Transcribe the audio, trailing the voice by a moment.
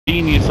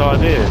genius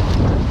idea.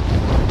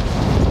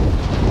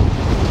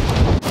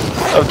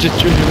 I've just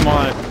driven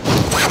my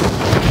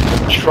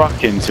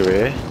truck into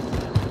here,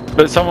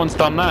 but someone's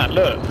done that.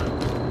 Look,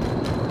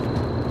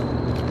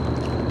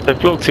 they've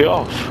blocked it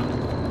off.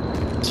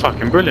 It's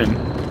fucking brilliant.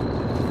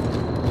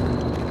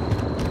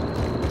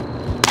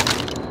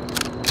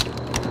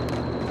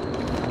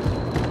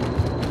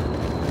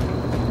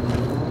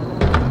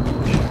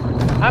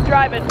 I'm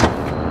driving.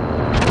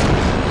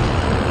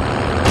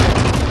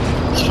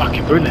 It's a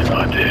fucking brilliant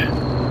idea.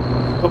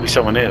 There'll be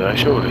someone here though,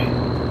 surely.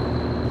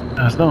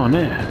 There's no one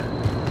here.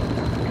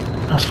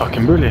 That's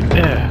fucking brilliant,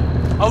 yeah.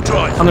 I'll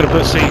drive. I'm gonna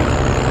put C.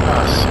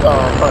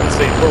 Oh, front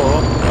C4.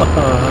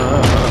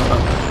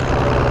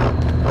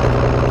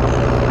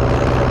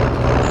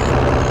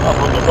 Up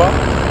on the butt.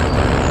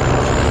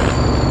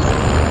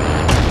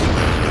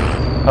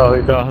 Oh,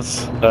 he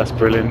does. That's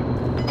brilliant.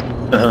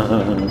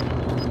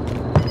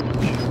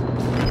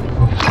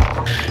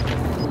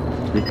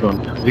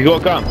 Have you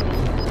got a gun?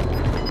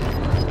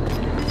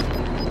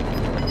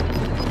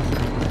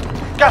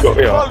 Gas is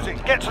closing.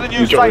 Get to the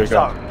new safe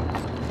zone.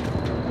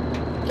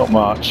 Not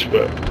much,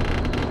 but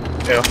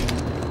yeah.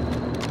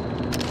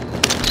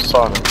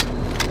 Silent.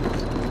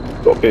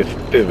 Got a bit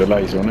of a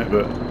laser on it,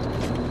 but.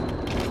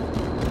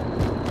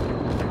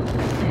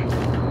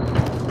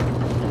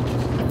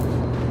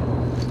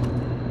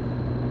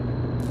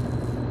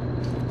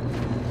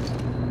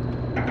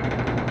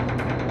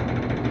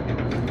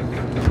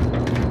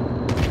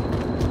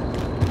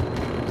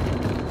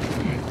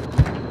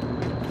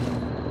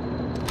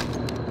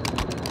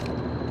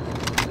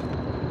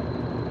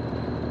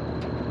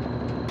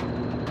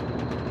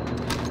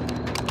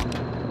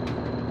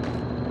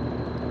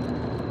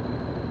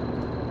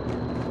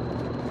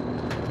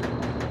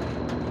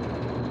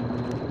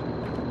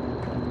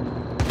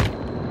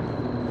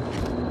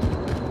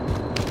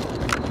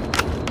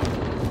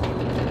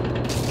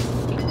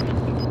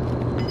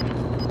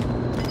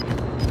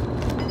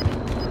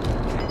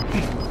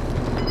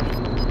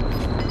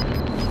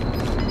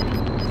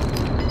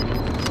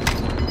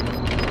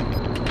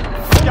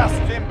 Gas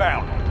is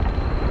inbound.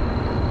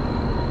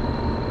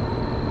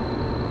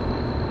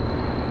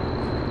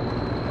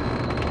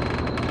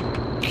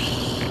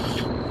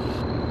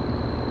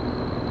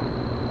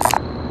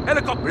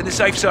 Helicopter in the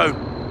safe zone.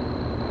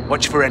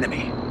 Watch for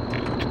enemy.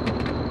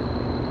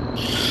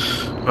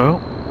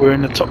 Well, we're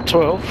in the top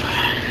 12.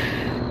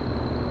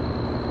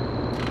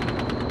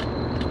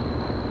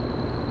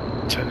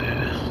 Turn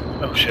here.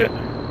 Oh shit.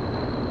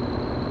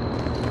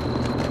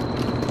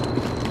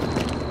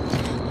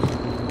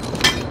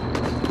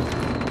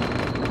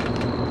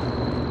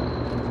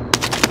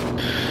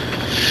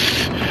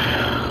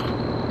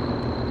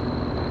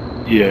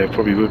 Yeah, it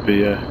probably would be,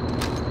 yeah.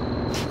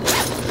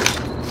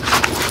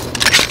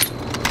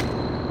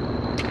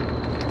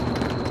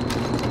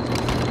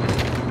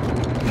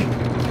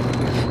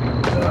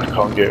 I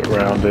can't get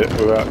around it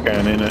without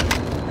going in it.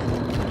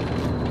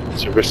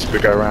 It's a risk to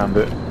go around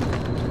it.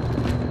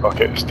 Fuck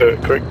it, let's do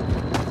it quick.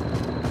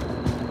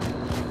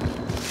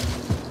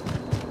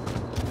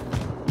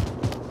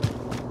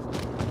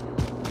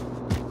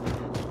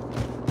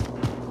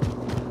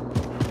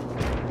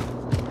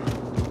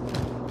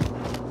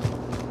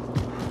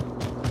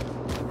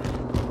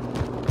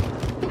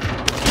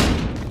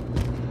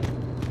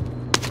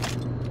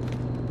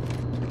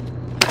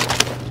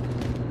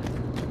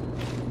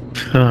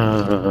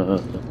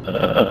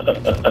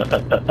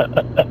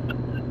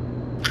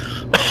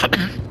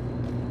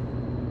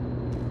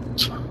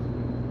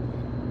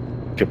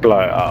 Could blow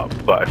it up,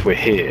 but if we're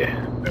here,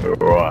 then we're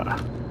alright.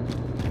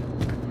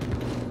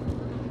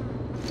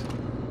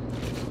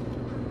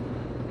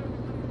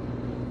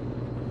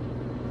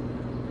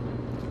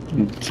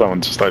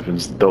 Someone just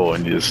opens the door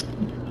and you just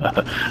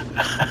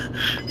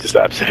just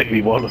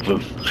absolutely one of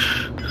them.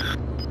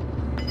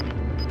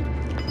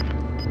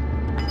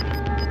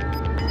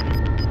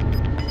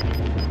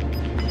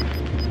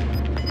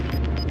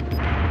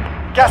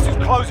 Gas is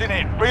closing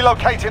in.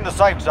 Relocating the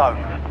safe zone.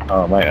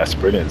 Oh mate, that's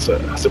brilliant. So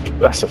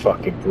that's a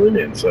fucking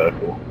brilliant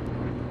circle.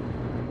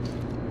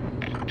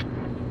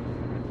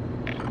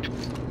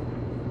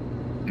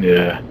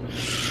 Yeah.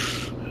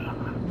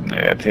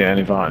 Yeah. The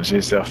only advantage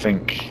is I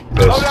think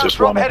there's just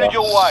one of us.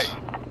 Your way.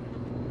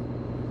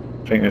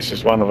 I think there's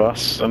just one of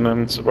us, and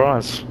then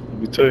surprise,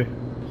 maybe two.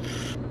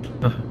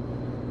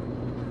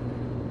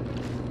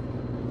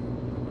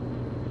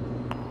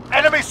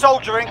 Enemy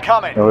soldier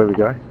incoming. Oh, there we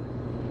go.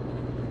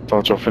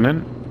 Start dropping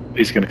in.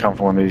 He's going to come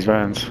from one of these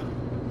vans.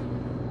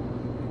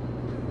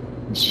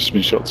 It's just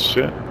been shot to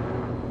shit.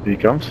 Here he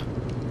comes.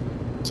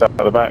 It's out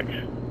the back.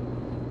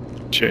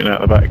 Shooting out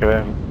the back of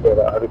them.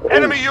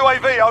 Enemy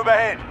UAV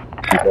overhead.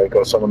 Okay,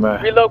 got someone there.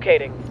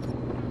 Relocating.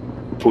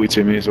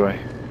 42 meters away.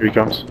 Here he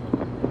comes.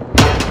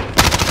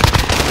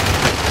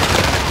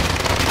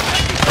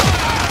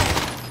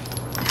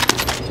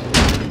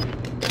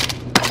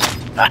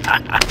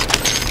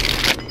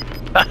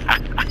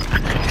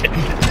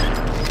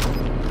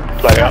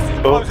 Play up.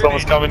 Oh,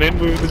 someone's coming in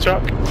with the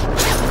truck.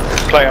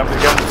 Play up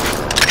again.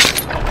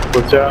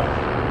 Watch out.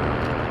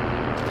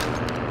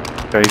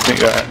 Okay, you think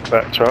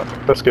that truck?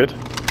 That's good.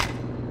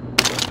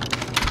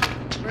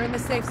 We're in the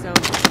safe zone.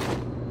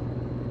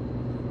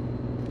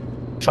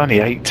 There's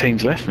only 8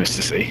 teams left,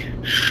 Mr. C.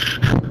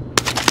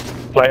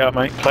 Plate up,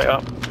 mate. Plate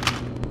up.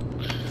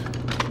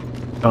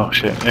 Oh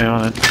shit! Yeah,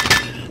 on then.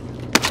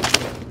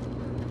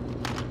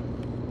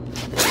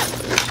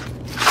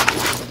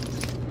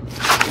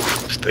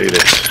 Let's do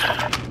this.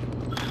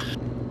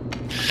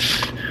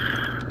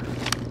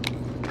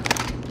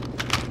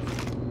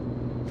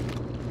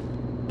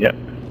 Yep.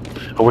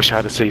 I wish I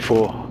had a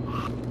C4.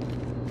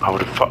 I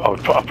would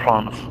put a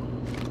plant.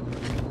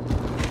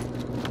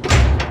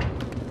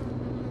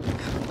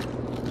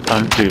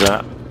 Don't do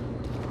that.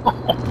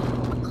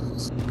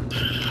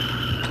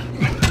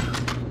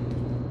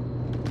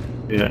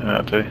 Yeah,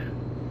 that'll do.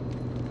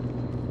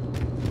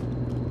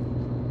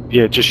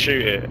 Yeah, just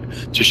shoot it.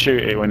 Just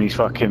shoot it when he's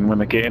fucking when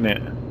they're getting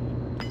it.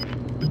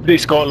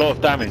 It's got a lot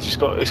of damage. It's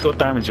got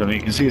damage on it.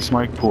 You can see the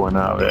smoke pouring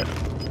out of it.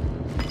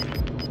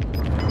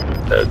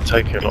 It'll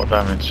take a lot of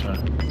damage. So.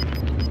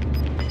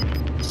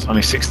 It's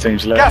only 6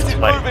 teams left. Gas is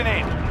moving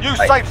in. New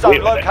safe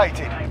zone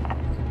located.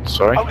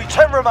 Sorry. Only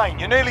 10 remain.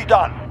 You're nearly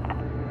done.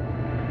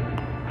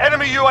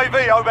 Enemy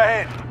UAV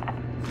overhead.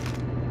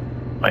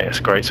 Mate, it's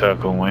a great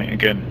circle, mate.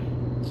 Again,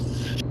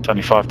 it's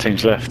only 5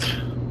 teams left.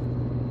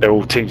 They're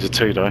all teams of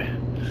 2, though.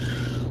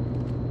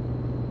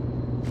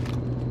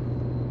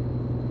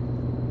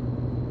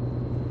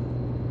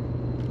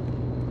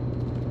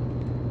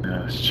 Yeah,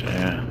 that's true,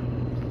 yeah.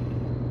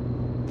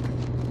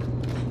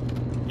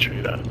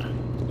 True that.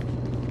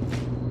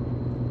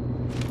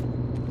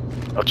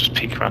 I'll just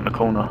peek around the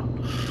corner.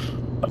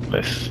 Like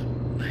this.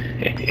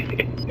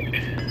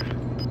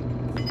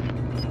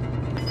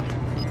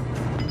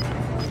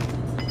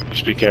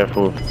 Just be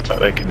careful that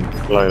they can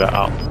blow that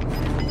up.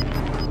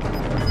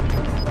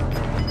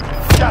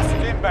 Gas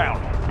is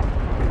inbound.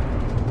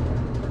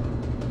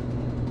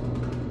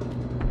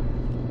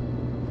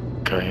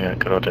 Okay, yeah,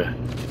 good idea.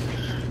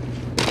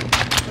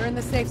 We're in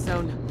the safe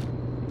zone.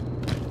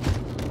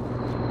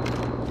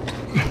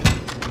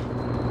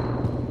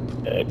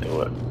 Yeah, good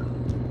work.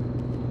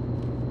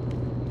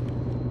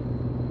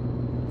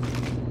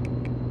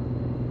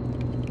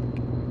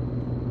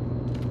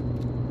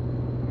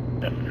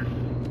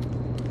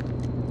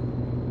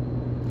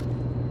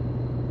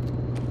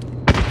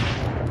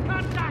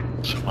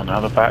 Someone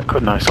out the back,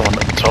 couldn't I? Someone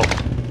at the top.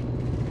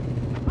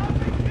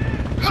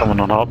 Someone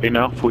on heartbeat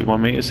now,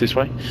 41 meters this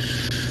way.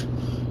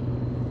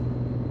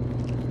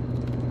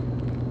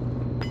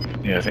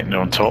 Yeah, I think they're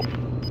on top.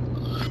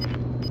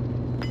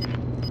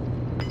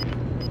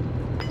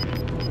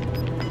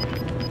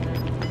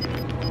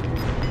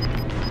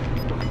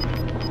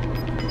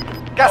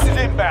 Gas is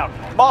inbound.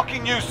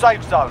 Marking new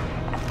safe zone.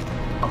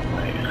 Oh,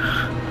 mate.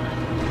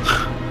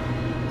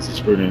 This is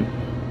brilliant.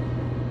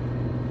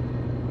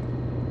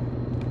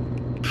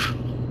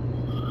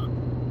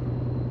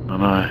 I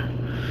know.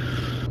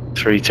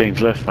 3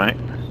 teams left, mate.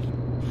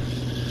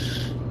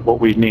 What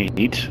we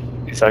need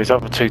is those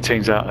other 2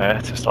 teams out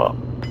there to start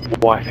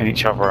wiping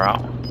each other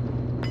out.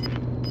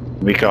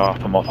 We go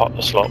up and mop up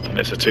the slop and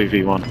it's a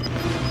 2v1.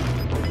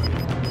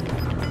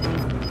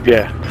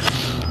 Yeah.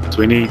 So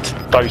we need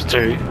those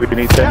 2, we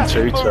need them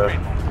 2 to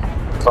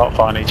start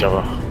fighting each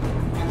other.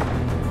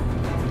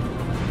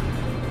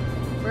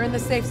 We're in the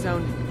safe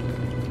zone.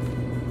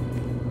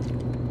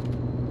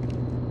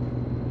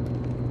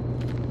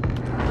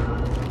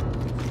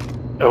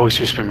 Oh, he's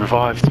just been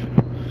revived.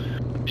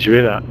 Did you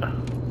hear that?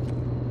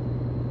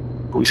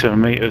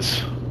 47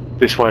 meters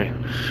this way.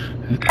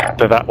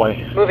 They're that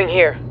way. Moving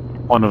here.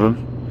 One of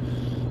them.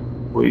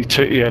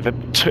 Yeah,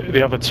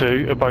 the other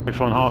 2 are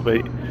both on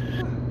heartbeat,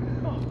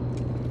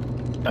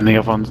 and the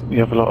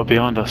other lot are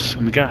behind us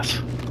in the gas.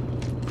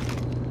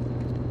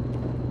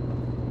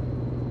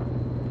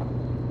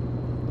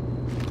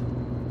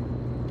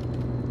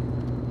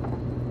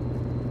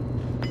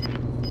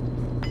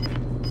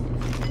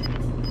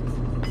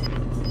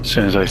 As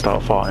soon as they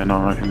start fighting,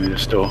 I reckon they're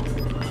still.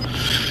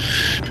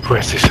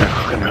 Where's this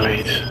circle going to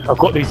lead? I've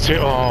got these 2.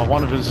 Oh,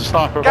 one of them's a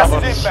sniper above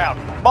Gas us. is inbound.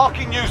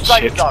 Marking new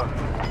safe zone.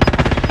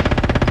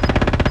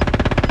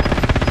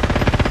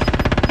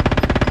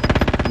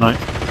 No.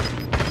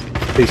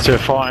 These 2 are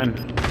fighting.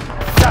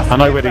 Gas I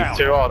know is where inbound.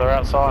 these 2 are. They're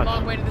outside.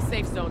 Long way to the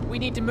safe zone. We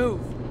need to move.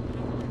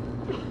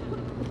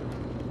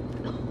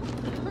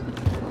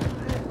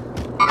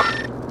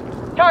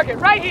 Target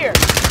right here.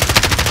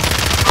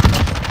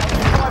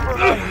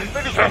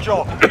 Finish the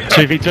job.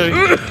 2v2.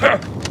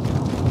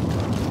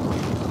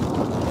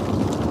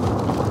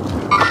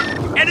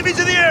 Enemies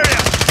in the area!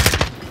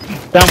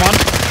 Down one.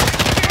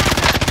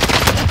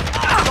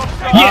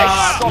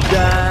 Yes!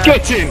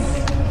 Get in!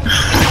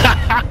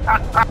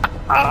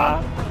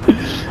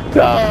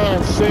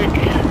 Oh, sick.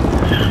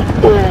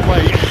 Oh,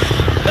 mate.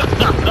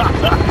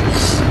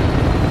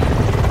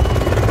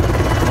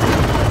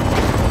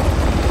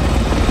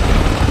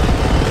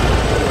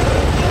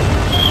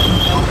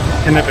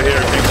 You never hear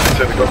anything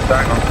until they got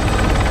bang on.